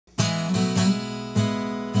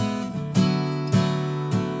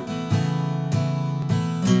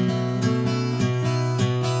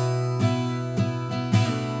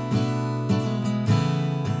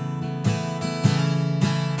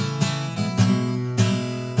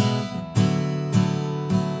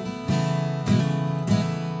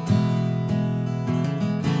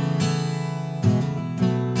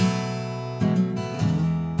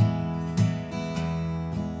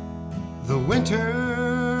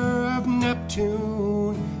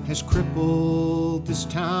Neptune has crippled this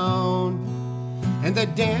town, and the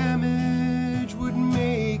damage would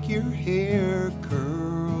make your hair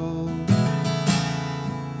curl.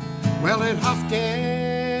 Well, it huffed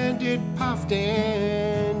and it puffed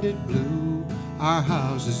and it blew our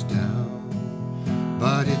houses down,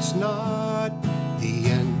 but it's not the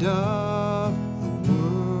end of the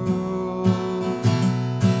world.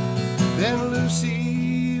 Then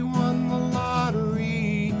Lucy won the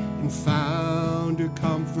lottery and found her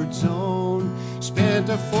comfort zone, spent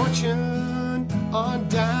a fortune on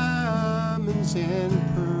diamonds and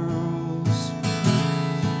pearls.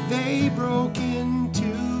 They broke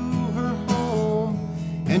into her home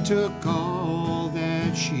and took all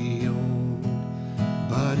that she owned,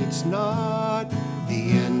 but it's not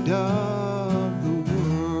the end of the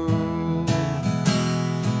world.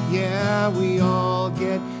 Yeah, we all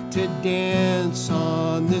get to dance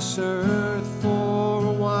on this earth for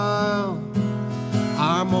a while,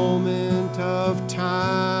 our moment of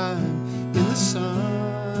time in the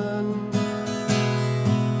sun.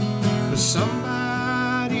 But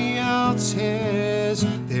somebody else has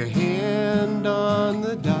their hand on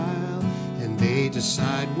the dial, and they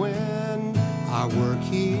decide when our work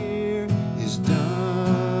here is done.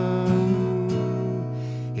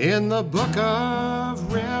 In the book of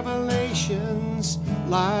Revelations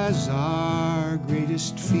lies our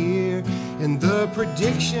greatest fear, and the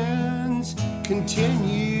predictions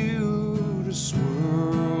continue to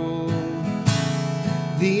swirl.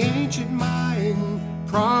 The ancient Mayan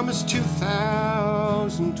promised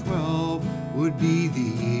 2012 would be the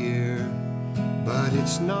year, but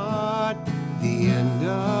it's not the end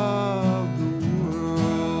of the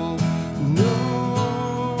world, no.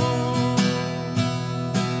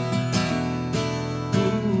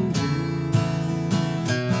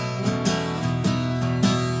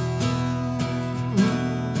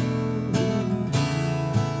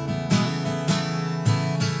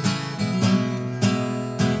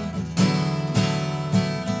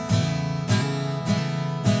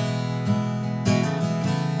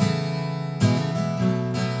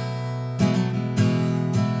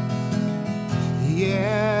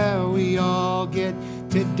 Yeah, we all get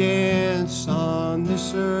to dance on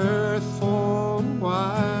this earth for a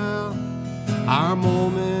while, our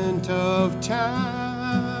moment of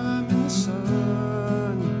time in the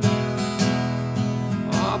sun.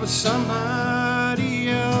 Oh, but somebody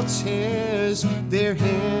else has their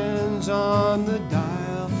hands on the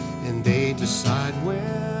dial, and they decide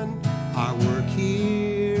when our work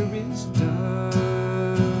here is done.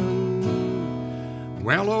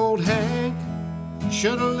 Well, old Hank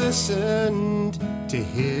should have listened to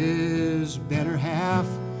his better half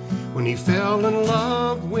when he fell in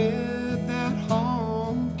love with that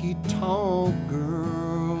honky-tonk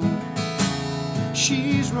girl.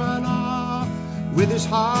 She's run off with his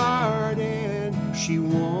heart and she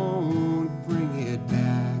won't bring it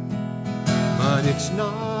back, but it's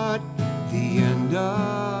not the end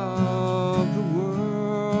of the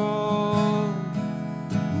world.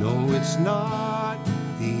 No, it's not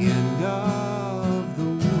the end of